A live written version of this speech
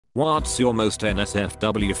What's your most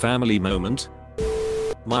NSFW family moment?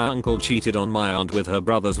 My uncle cheated on my aunt with her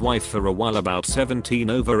brother's wife for a while about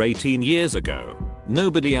 18 years ago.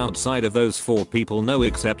 Nobody outside of those 4 people know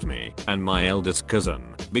except me and my eldest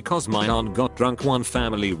cousin, because my aunt got drunk one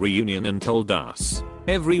family reunion and told us.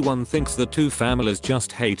 Everyone thinks the 2 families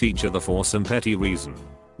just hate each other for some petty reason.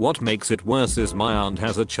 What makes it worse is my aunt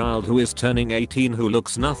has a child who is turning 18 who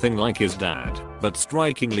looks nothing like his dad, but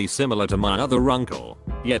strikingly similar to my other uncle.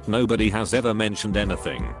 Yet nobody has ever mentioned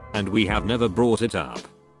anything, and we have never brought it up.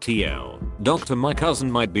 TL. Doctor, my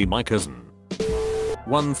cousin might be my cousin.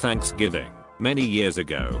 One Thanksgiving, many years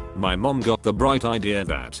ago, my mom got the bright idea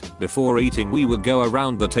that, before eating we would go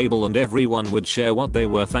around the table and everyone would share what they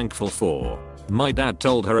were thankful for. My dad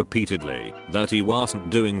told her repeatedly that he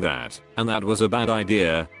wasn't doing that, and that was a bad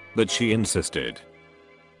idea, but she insisted.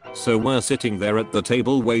 So we're sitting there at the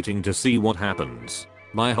table waiting to see what happens.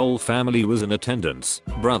 My whole family was in attendance,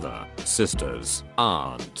 brother, sisters,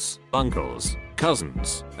 aunts, uncles,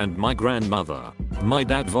 cousins, and my grandmother. My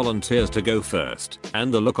dad volunteers to go first,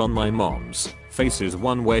 and the look on my mom's face is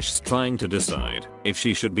one where she's trying to decide if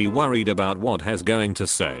she should be worried about what he's going to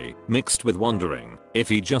say, mixed with wondering if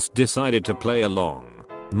he just decided to play along.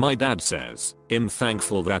 My dad says, "I'm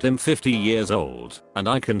thankful that I'm 50 years old, and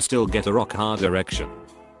I can still get a rock hard erection."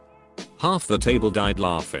 Half the table died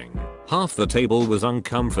laughing. Half the table was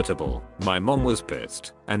uncomfortable. My mom was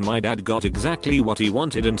pissed, and my dad got exactly what he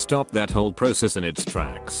wanted and stopped that whole process in its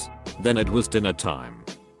tracks. Then it was dinner time.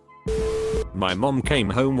 My mom came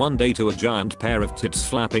home one day to a giant pair of tits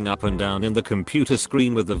flapping up and down in the computer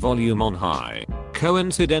screen with the volume on high.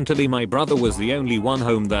 Coincidentally, my brother was the only one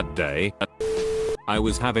home that day. I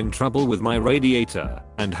was having trouble with my radiator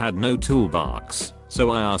and had no toolbox,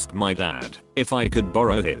 so I asked my dad if I could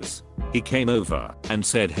borrow his. He came over and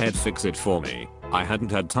said he'd fix it for me. I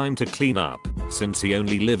hadn't had time to clean up since he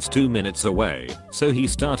only lives 2 minutes away, so he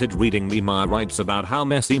started reading me my rights about how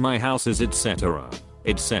messy my house is, etc.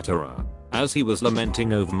 etc. As he was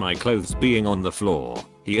lamenting over my clothes being on the floor,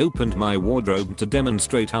 he opened my wardrobe to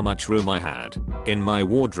demonstrate how much room I had. In my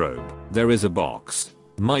wardrobe, there is a box.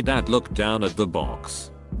 My dad looked down at the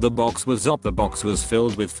box. The box was up. The box was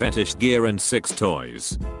filled with fetish gear and 6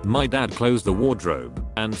 toys. My dad closed the wardrobe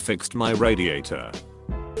and fixed my radiator.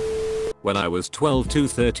 When I was 12 to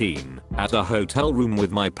 13, at a hotel room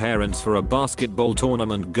with my parents for a basketball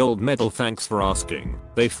tournament, gold medal, thanks for asking,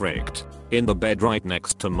 they fricked in the bed right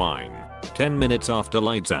next to mine. 10 minutes after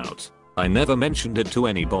lights out. I never mentioned it to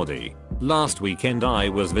anybody. Last weekend I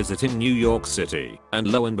was visiting New York City, and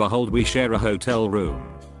lo and behold we share a hotel room.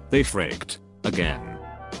 They fricked again.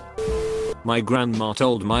 My grandma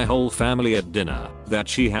told my whole family at dinner that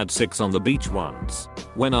she had 6 on the beach once.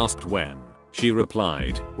 When asked when, she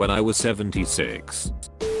replied, "When I was 76.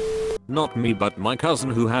 Not me, but my cousin,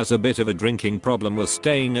 who has a bit of a drinking problem, was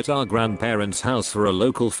staying at our grandparents' house for a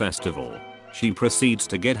local festival. She proceeds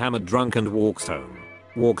to get hammered drunk and walks home.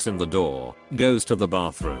 Walks in the door, goes to the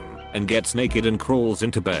bathroom, and gets naked and crawls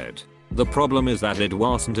into bed. The problem is that it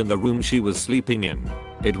wasn't in the room she was sleeping in.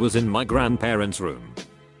 It was in my grandparents' room.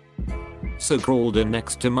 So crawled in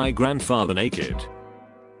next to my grandfather naked.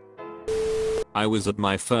 I was at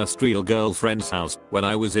my first real girlfriend's house when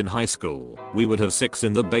I was in high school. We would have 6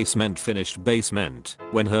 in the basement, finished basement,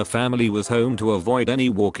 when her family was home to avoid any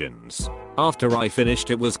walk-ins. After I finished,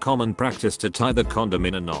 it was common practice to tie the condom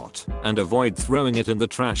in a knot and avoid throwing it in the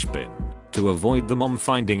trash bin to avoid the mom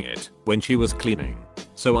finding it when she was cleaning.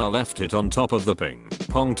 So I left it on top of the ping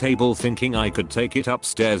pong table thinking I could take it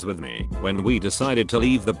upstairs with me. When we decided to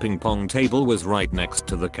leave, the ping pong table was right next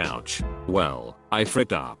to the couch. Well, I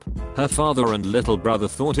fricked up. Her father and little brother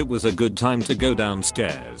thought it was a good time to go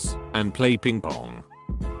downstairs and play ping pong.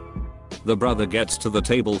 The brother gets to the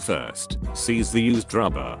table first, sees the used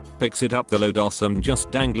rubber, picks it up, the load awesome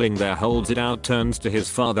just dangling there, holds it out, turns to his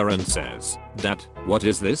father and says, "Dad, what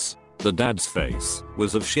is this?" The dad's face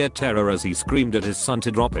was of sheer terror as he screamed at his son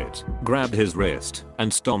to drop it, grabbed his wrist,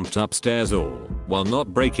 and stomped upstairs, all while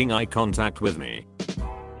not breaking eye contact with me.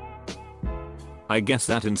 I guess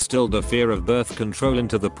that instilled a fear of birth control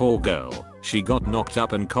into the poor girl. She got knocked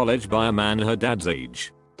up in college by a man her dad's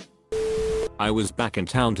age. I was back in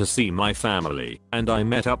town to see my family, and I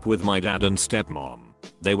met up with my dad and stepmom.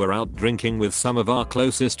 They were out drinking with some of our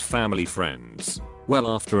closest family friends. Well,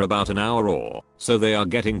 after about an hour or so they are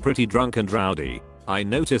getting pretty drunk and rowdy. I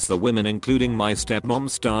notice the women, including my stepmom,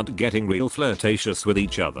 start getting real flirtatious with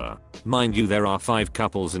each other. Mind you, there are 5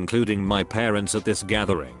 couples including my parents at this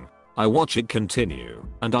gathering. I watch it continue,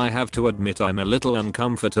 and I have to admit I'm a little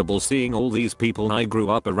uncomfortable seeing all these people I grew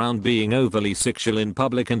up around being overly sexual in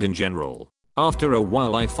public and in general. After a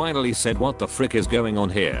while I finally said, "What the frick is going on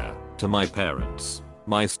here?" to my parents.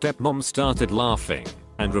 My stepmom started laughing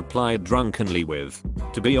and replied drunkenly with,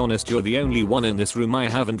 "To be honest, you're the only one in this room I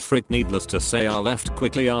haven't fricked." Needless to say, I left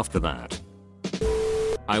quickly after that.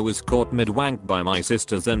 I was caught mid-wank by my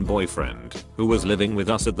sister's then boyfriend, who was living with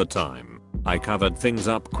us at the time. I covered things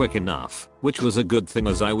up quick enough, which was a good thing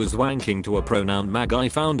as I was wanking to a pronoun mag I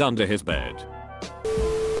found under his bed.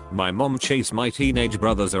 My mom chased my teenage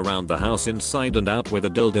brothers around the house inside and out with a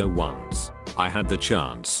dildo once. I had the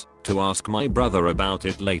chance to ask my brother about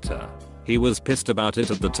it later. He was pissed about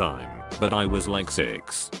it at the time, but I was like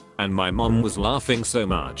 6. And my mom was laughing so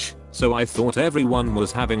much, so I thought everyone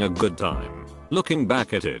was having a good time. Looking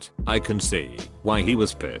back at it, I can see why he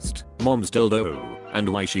was pissed. Mom's dildo, and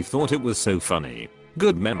why she thought it was so funny.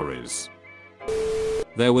 Good memories.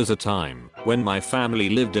 There was a time when my family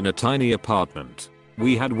lived in a tiny apartment.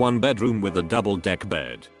 We had one bedroom with a double-deck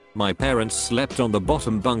bed. My parents slept on the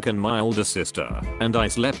bottom bunk and my older sister and I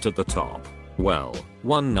slept at the top. Well,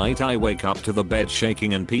 one night I wake up to the bed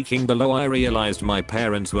shaking and peeking below. I realized my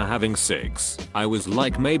parents were having sex. I was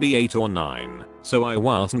like maybe 8 or 9, so I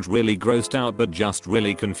wasn't really grossed out but just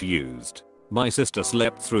really confused. My sister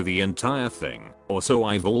slept through the entire thing, or so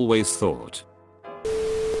I've always thought.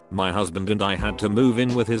 My husband and I had to move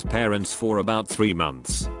in with his parents for about 3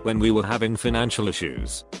 months when we were having financial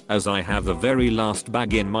issues. As I have the very last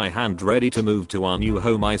bag in my hand ready to move to our new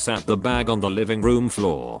home, I sat the bag on the living room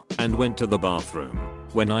floor and went to the bathroom.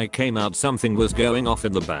 When I came out, something was going off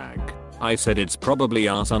in the bag. I said, "It's probably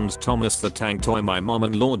our son's Thomas the Tank Toy." My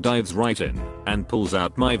mom-in-law dives right in and pulls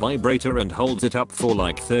out my vibrator and holds it up for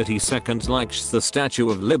like 30 seconds like she's the Statue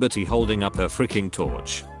of Liberty holding up her freaking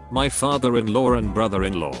torch. My father-in-law and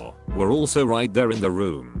brother-in-law were also right there in the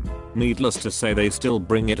room. Needless to say, they still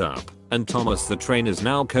bring it up, and Thomas the Train is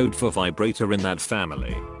now code for vibrator in that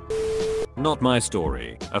family. Not my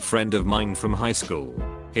story. A friend of mine from high school.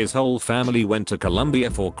 His whole family went to Colombia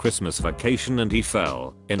for Christmas vacation and he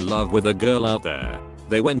fell in love with a girl out there.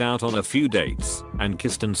 They went out on a few dates and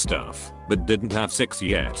kissed and stuff, but didn't have sex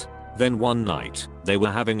yet. Then one night, they were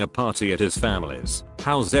having a party at his family's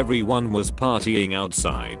house. Everyone was partying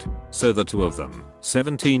outside, so the two of them,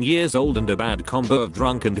 17 years old and a bad combo of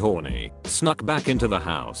drunk and horny, snuck back into the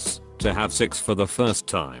house to have sex for the first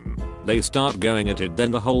time. They start going at it, then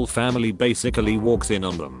the whole family basically walks in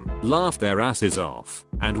on them, laughed their asses off,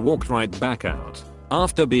 and walked right back out.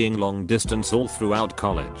 After being long distance all throughout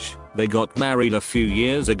college, they got married a few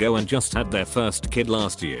years ago and just had their first kid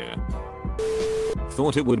last year.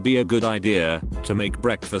 Thought it would be a good idea to make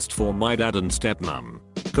breakfast for my dad and stepmom.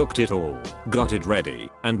 Cooked it all, got it ready,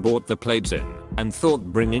 and brought the plates in, and thought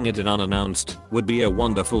bringing it in unannounced would be a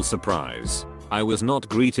wonderful surprise. I was not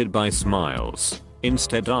greeted by smiles.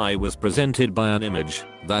 Instead, I was presented by an image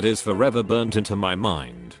that is forever burnt into my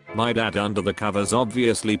mind. My dad under the covers,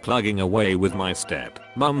 obviously plugging away with my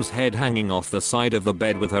step-mom's head hanging off the side of the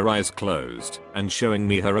bed with her eyes closed and showing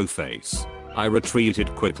me her O-face. I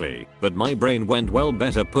retreated quickly, but my brain went, well,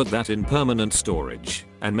 better put that in permanent storage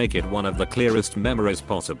and make it one of the clearest memories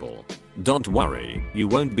possible. Don't worry, you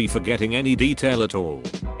won't be forgetting any detail at all.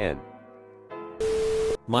 N.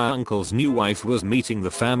 My uncle's new wife was meeting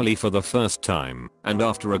the family for the first time, and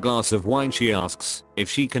after a glass of wine she asks if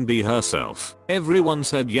she can be herself. Everyone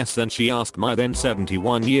said yes. Then she asked my then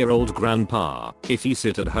 71-year-old grandpa if he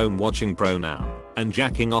sit at home watching pronoun and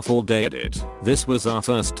jacking off all day at it. This was our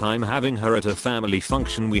first time having her at a family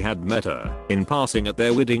function. We had met her in passing at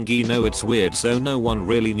their wedding. You know, it's weird, so no one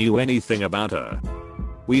really knew anything about her.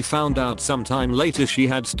 We found out sometime later she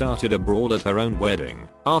had started a brawl at her own wedding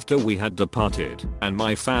after we had departed, and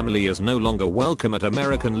my family is no longer welcome at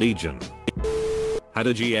American Legion. Had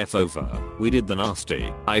a GF over. We did the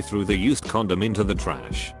nasty. I threw the used condom into the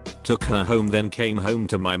trash. Took her home, then came home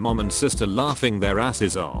to my mom and sister laughing their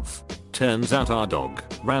asses off. Turns out our dog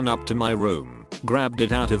ran up to my room, grabbed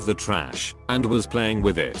it out of the trash, and was playing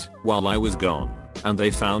with it while I was gone, and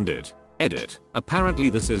they found it. Edit.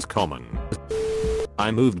 Apparently this is common. I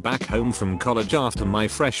moved back home from college after my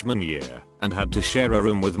freshman year and had to share a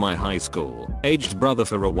room with my high school aged brother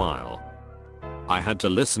for a while. I had to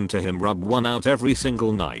listen to him rub one out every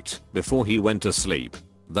single night before he went to sleep.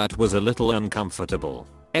 That was a little uncomfortable.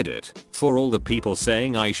 Edit. For all the people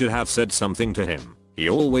saying I should have said something to him, he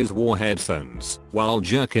always wore headphones while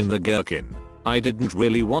jerking the gherkin. I didn't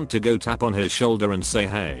really want to go tap on his shoulder and say,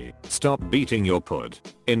 "Hey, stop beating your pud."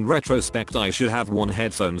 In retrospect, I should have worn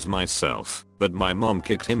headphones myself, but my mom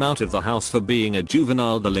kicked him out of the house for being a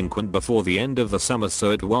juvenile delinquent before the end of the summer,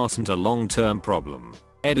 so it wasn't a long-term problem.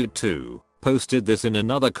 Edit 2. Posted this in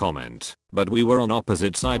another comment, but we were on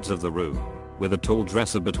opposite sides of the room. with a tall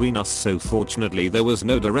dresser between us, so fortunately there was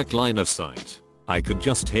no direct line of sight. I could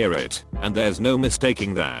just hear it, and there's no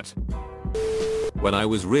mistaking that. When I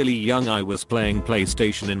was really young I was playing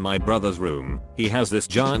PlayStation in my brother's room. He has this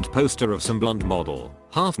giant poster of some blonde model,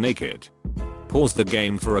 half naked. Paused the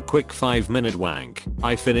game for a quick 5-minute wank.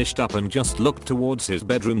 I finished up and just looked towards his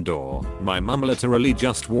bedroom door. My mum literally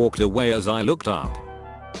just walked away as I looked up.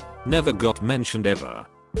 Never got mentioned ever.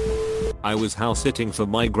 I was house sitting for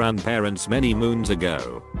my grandparents many moons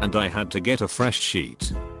ago, and I had to get a fresh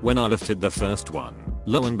sheet. When I lifted the first one,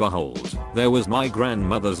 lo and behold, there was my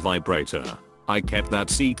grandmother's vibrator. I kept that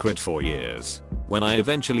secret for years. When I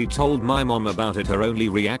eventually told my mom about it, her only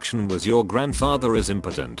reaction was, "Your grandfather is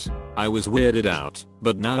impotent." I was weirded out,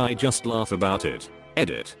 but now I just laugh about it.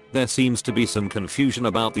 Edit. There seems to be some confusion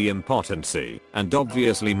about the impotency, and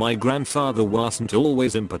obviously my grandfather wasn't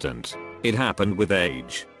always impotent. It happened with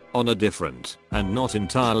age. On a different, and not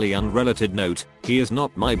entirely unrelated note, he is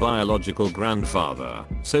not my biological grandfather,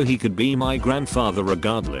 so he could be my grandfather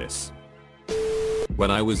regardless.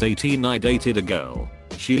 When I was 18 I dated a girl.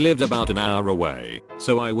 She lived about an hour away,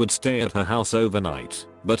 so I would stay at her house overnight,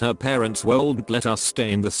 but her parents wouldn't let us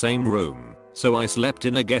stay in the same room, so I slept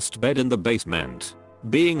in a guest bed in the basement.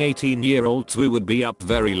 Being 18-year-olds we would be up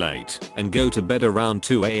very late and go to bed around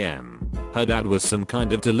 2 AM. Her dad was some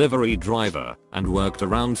kind of delivery driver and worked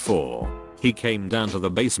around 4. He came down to the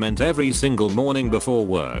basement every single morning before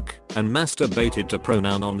work and masturbated to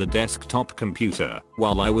pronoun on the desktop computer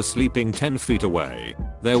while I was sleeping 10 feet away.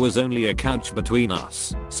 There was only a couch between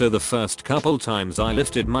us, so the first couple times I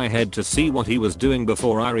lifted my head to see what he was doing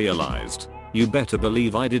before I realized. You better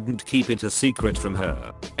believe I didn't keep it a secret from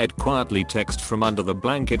her. I'd quietly text from under the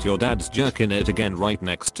blanket, "Your dad's jerking it again," right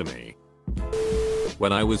next to me.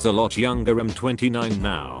 When I was a lot younger, I'm 29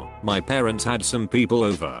 now, my parents had some people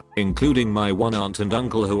over, including my one aunt and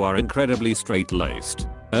uncle who are incredibly straight-laced.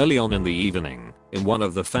 Early on in the evening, in one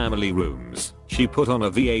of the family rooms, she put on a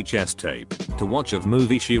VHS tape to watch a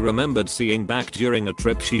movie she remembered seeing back during a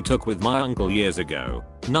trip she took with my uncle years ago.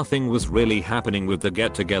 Nothing was really happening with the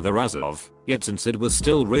get-together as of yet, since it was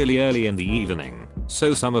still really early in the evening,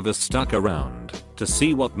 so some of us stuck around to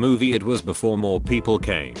see what movie it was before more people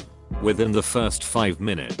came. Within the first 5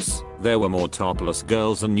 minutes, there were more topless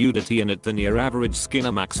girls and nudity in it than your average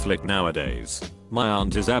Skinamax flick nowadays. My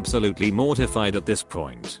aunt is absolutely mortified at this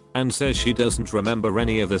point and says she doesn't remember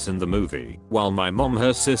any of this in the movie, while my mom,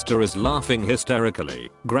 her sister, is laughing hysterically,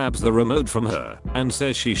 grabs the remote from her and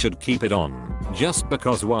says she should keep it on just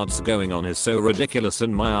because what's going on is so ridiculous,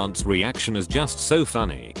 and my aunt's reaction is just so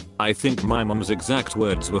funny. I think my mom's exact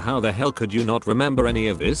words were, "How the hell could you not remember any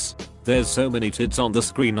of this? There's so many tits on the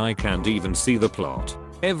screen I can't even see the plot."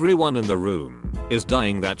 Everyone in the room is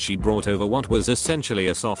dying that she brought over what was essentially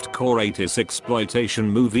a softcore 80s exploitation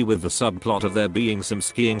movie with the subplot of there being some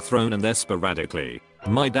skiing thrown in there sporadically.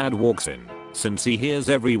 My dad walks in, since he hears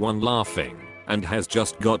everyone laughing, and has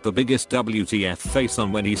just got the biggest WTF face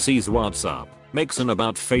on when he sees what's up, makes an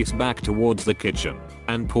about face back towards the kitchen,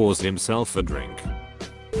 and pours himself a drink.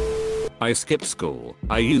 I skipped school.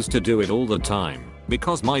 I used to do it all the time,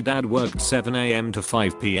 because my dad worked 7 AM to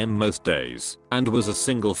 5 PM most days, and was a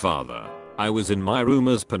single father. I was in my room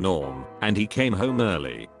as per norm, and he came home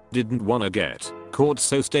early. Didn't wanna get caught,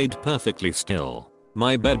 so stayed perfectly still.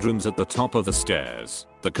 My bedroom's at the top of the stairs.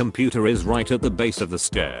 The computer is right at the base of the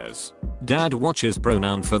stairs. Dad watches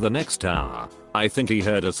pronoun for the next hour. I think he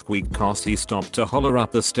heard a squeak cause he stopped to holler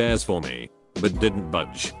up the stairs for me, but didn't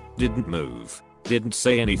budge, didn't move, didn't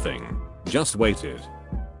say anything, just waited.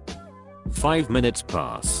 5 minutes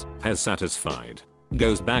pass, has satisfied,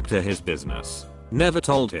 goes back to his business. Never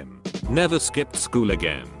told him, never skipped school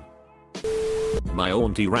again. My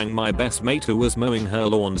auntie rang my best mate who was mowing her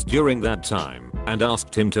lawns during that time and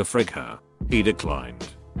asked him to frig her. He declined.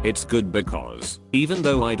 It's good because, even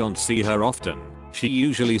though I don't see her often, she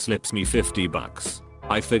usually slips me $50.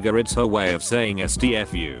 I figure it's her way of saying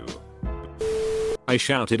STFU. I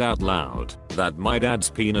shouted out loud that my dad's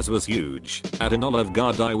penis was huge at an Olive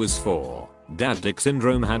Garden I was 4. Dad dick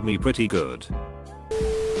syndrome had me pretty good.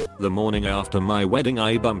 The morning after my wedding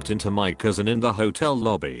I bumped into my cousin in the hotel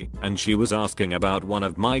lobby, and she was asking about one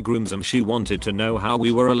of my grooms and she wanted to know how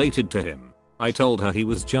we were related to him. I told her he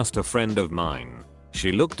was just a friend of mine.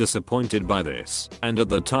 She looked disappointed by this, and at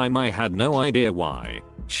the time I had no idea why.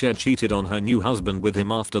 She'd cheated on her new husband with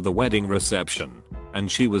him after the wedding reception, and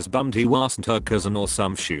she was bummed he wasn't her cousin or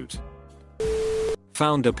some shoot.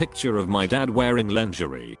 Found a picture of my dad wearing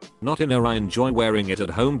lingerie, not in a I enjoy wearing it at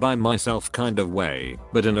home by myself kind of way,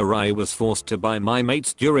 but in a I was forced to buy my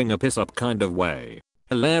mates during a piss up kind of way.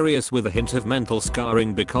 Hilarious with a hint of mental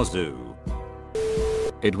scarring because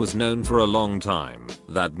It was known for a long time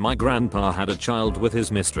that my grandpa had a child with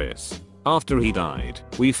his mistress. After he died,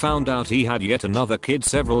 we found out he had yet another kid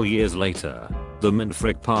several years later. The main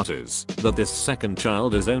frick part is that this second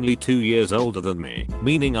child is only 2 years older than me,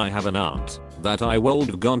 meaning I have an aunt that I would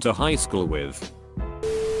have gone to high school with.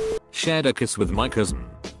 Shared a kiss with my cousin.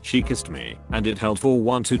 She kissed me, and it held for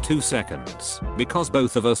 1 to 2 seconds, because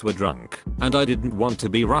both of us were drunk, and I didn't want to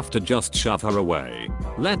be rough to just shove her away.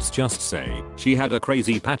 Let's just say, she had a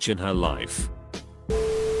crazy patch in her life.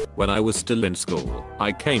 When I was still in school,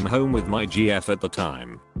 I came home with my GF at the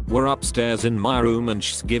time. We're upstairs in my room and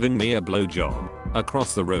she's giving me a blowjob.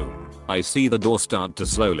 Across the room, I see the door start to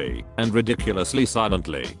slowly, and ridiculously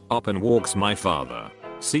silently, up and walks my father.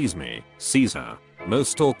 Sees me, sees her.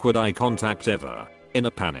 Most awkward eye contact ever. In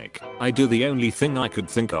a panic, I do the only thing I could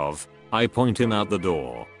think of. I point him out the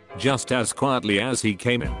door. Just as quietly as he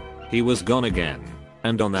came in, he was gone again.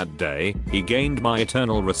 And on that day, he gained my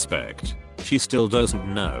eternal respect. She still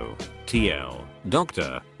doesn't know. TL.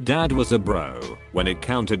 Doctor, dad was a bro when it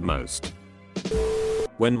counted most.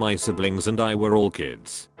 When my siblings and I were all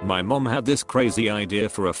kids, my mom had this crazy idea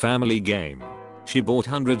for a family game. She bought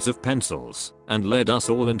hundreds of pencils and led us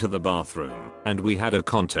all into the bathroom, and we had a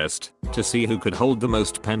contest to see who could hold the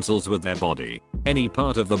most pencils with their body. Any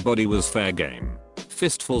part of the body was fair game.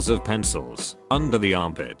 Fistfuls of pencils, under the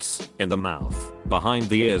armpits, in the mouth, behind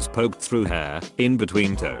the ears, poked through hair, in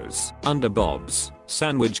between toes, under bobs,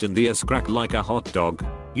 sandwiched in the ass crack like a hot dog.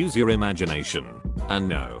 Use your imagination. And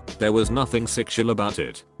no, there was nothing sexual about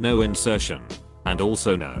it, no insertion. And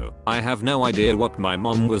also no, I have no idea what my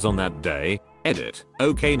mom was on that day. Edit.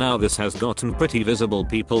 Okay, now this has gotten pretty visible.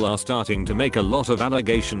 People are starting to make a lot of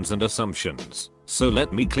allegations and assumptions. So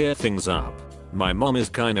let me clear things up. My mom is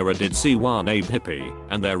kinda a ditzy one ape hippie,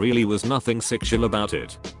 and there really was nothing sexual about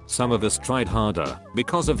it. Some of us tried harder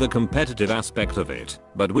because of the competitive aspect of it,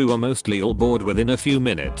 but we were mostly all bored within a few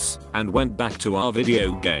minutes and went back to our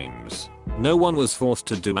video games. No one was forced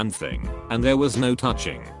to do anything, and there was no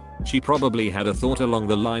touching. She probably had a thought along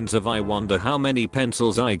the lines of, I wonder how many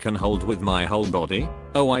pencils I can hold with my whole body.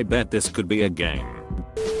 Oh, I bet this could be a game.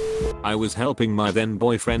 I was helping my then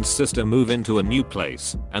boyfriend's sister move into a new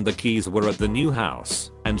place, and the keys were at the new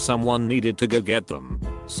house, and someone needed to go get them.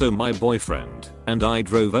 So my boyfriend and I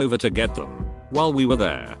drove over to get them. While we were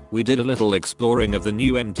there, we did a little exploring of the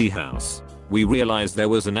new empty house. We realized there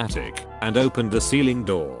was an attic, and opened the ceiling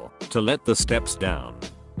door to let the steps down.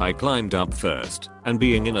 I climbed up first, and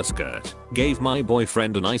being in a skirt, gave my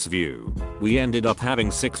boyfriend a nice view. We ended up having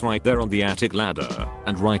sex right there on the attic ladder,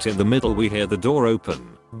 and right in the middle we hear the door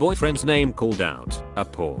open. Boyfriend's name called out, a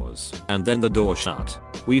pause, and then the door shut.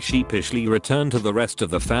 We sheepishly returned to the rest of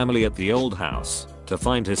the family at the old house, to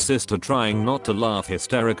find his sister trying not to laugh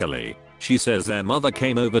hysterically. She says their mother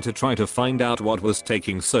came over to try to find out what was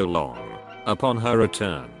taking so long. Upon her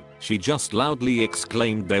return, she just loudly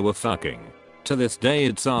exclaimed they were fucking. To this day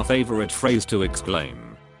it's our favorite phrase to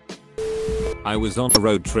exclaim. I was on a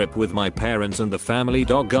road trip with my parents and the family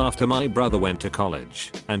dog after my brother went to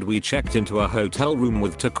college, and we checked into a hotel room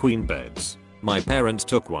with 2 queen beds. My parents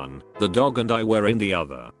took one, the dog and I were in the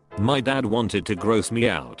other. My dad wanted to gross me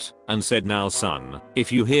out, and said, now son,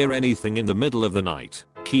 if you hear anything in the middle of the night,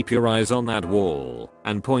 keep your eyes on that wall,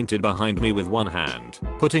 and pointed behind me with one hand,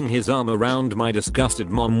 putting his arm around my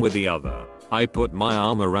disgusted mom with the other. I put my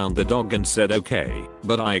arm around the dog and said okay,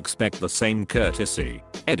 but I expect the same courtesy.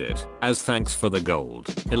 Edit. As thanks for the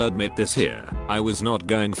gold, I'll admit this here, I was not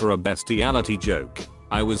going for a bestiality joke.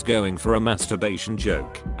 I was going for a masturbation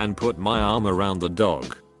joke, and put my arm around the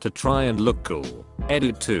dog to try and look cool.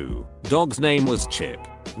 Edit 2. Dog's name was Chip,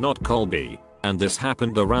 not Colby, and this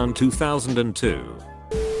happened around 2002.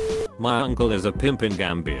 My uncle is a pimp in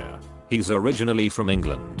Gambia. He's originally from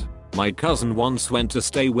England. My cousin once went to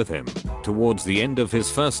stay with him. Towards the end of his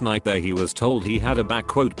first night there he was told he had a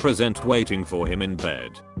present waiting for him in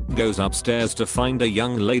bed. Goes upstairs to find a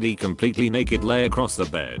young lady completely naked lay across the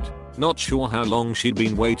bed. Not sure how long she'd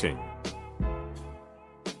been waiting.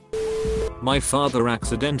 My father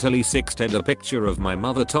accidentally sexted a picture of my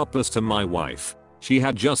mother topless to my wife. She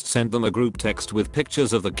had just sent them a group text with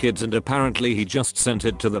pictures of the kids, and apparently he just sent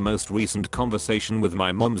it to the most recent conversation with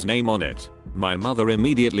my mom's name on it. My mother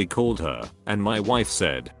immediately called her, and my wife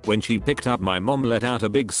said, when she picked up, my mom let out a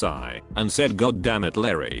big sigh and said, "God damn it,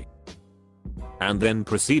 Larry," and then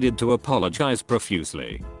proceeded to apologize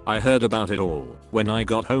profusely. I heard about it all when I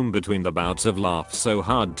got home between the bouts of laugh so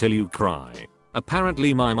hard till you cry.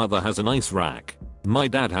 Apparently my mother has an ice rack. My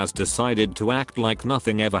dad has decided to act like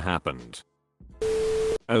nothing ever happened.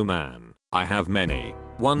 Oh man, I have many.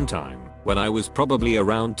 One time, When I was probably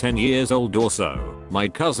around 10 years old or so, my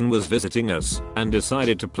cousin was visiting us and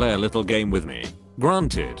decided to play a little game with me.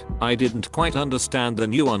 Granted, I didn't quite understand the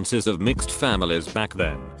nuances of mixed families back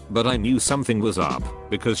then, but I knew something was up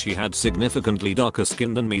because she had significantly darker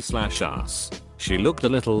skin than me/us. She looked a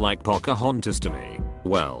little like Pocahontas to me.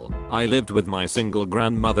 Well, I lived with my single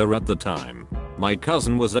grandmother at the time. My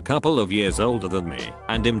cousin was a couple of years older than me,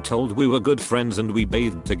 and I'm told we were good friends and we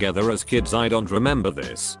bathed together as kids. I don't remember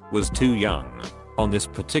this, was too young. On this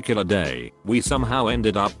particular day, we somehow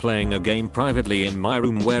ended up playing a game privately in my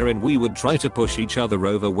room wherein we would try to push each other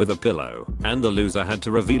over with a pillow, and the loser had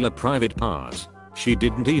to reveal a private part. She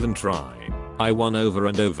didn't even try. I won over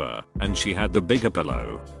and over, and she had the bigger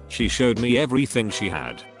pillow. She showed me everything she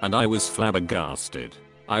had, and I was flabbergasted.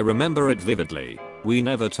 I remember it vividly. We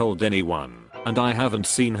never told anyone, and I haven't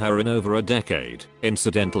seen her in over a decade.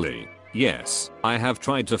 Incidentally, yes, I have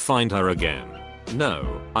tried to find her again.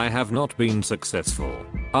 No, I have not been successful.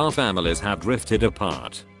 Our families have drifted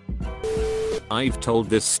apart. I've told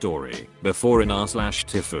this story before in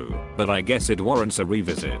r/Tifu, but I guess it warrants a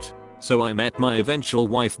revisit. So I met my eventual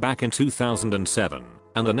wife back in 2007,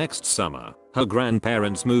 and the next summer, her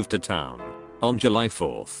grandparents moved to town. On July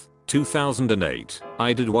 4th, 2008,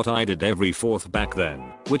 I did what I did every 4th back then,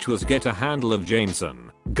 which was get a handle of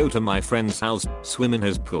Jameson, go to my friend's house, swim in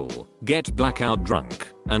his pool, get blackout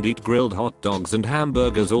drunk, and eat grilled hot dogs and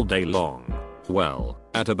hamburgers all day long. Well,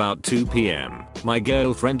 at about 2 p.m., my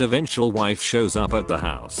girlfriend eventual wife shows up at the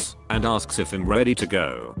house and asks if I'm ready to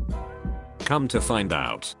go. Come to find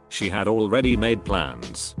out, she had already made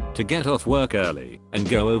plans to get off work early and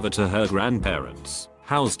go over to her grandparents'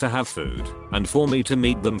 house to have food and for me to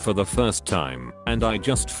meet them for the first time, and I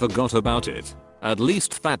just forgot about it. At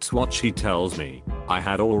least that's what she tells me. I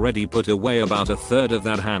had already put away about a third of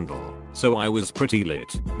that handle, so I was pretty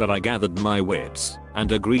lit, but I gathered my wits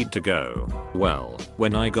and agreed to go. Well,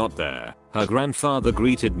 when I got there, her grandfather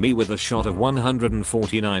greeted me with a shot of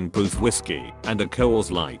 149 proof whiskey and a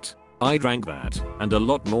Coors Light. I drank that and a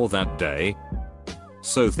lot more that day.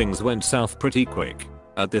 So things went south pretty quick.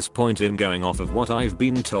 At this point I'm going off of what I've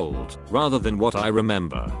been told rather than what I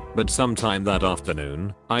remember, but sometime that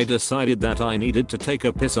afternoon, I decided that I needed to take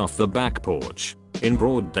a piss off the back porch, in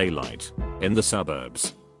broad daylight, in the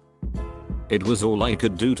suburbs. It was all I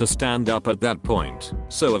could do to stand up at that point,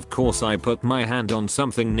 so of course I put my hand on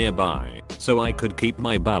something nearby so I could keep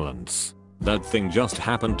my balance. That thing just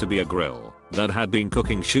happened to be a grill that had been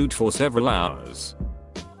cooking shoot for several hours.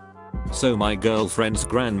 So my girlfriend's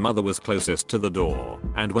grandmother was closest to the door,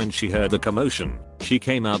 and when she heard the commotion, she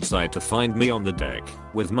came outside to find me on the deck,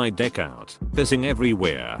 with my deck out, pissing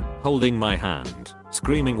everywhere, holding my hand,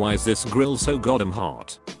 screaming, "Why's this grill so goddamn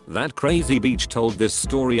hot?" That crazy bitch told this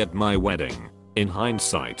story at my wedding. In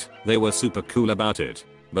hindsight, they were super cool about it,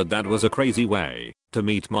 but that was a crazy way to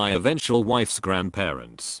meet my eventual wife's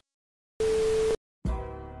grandparents.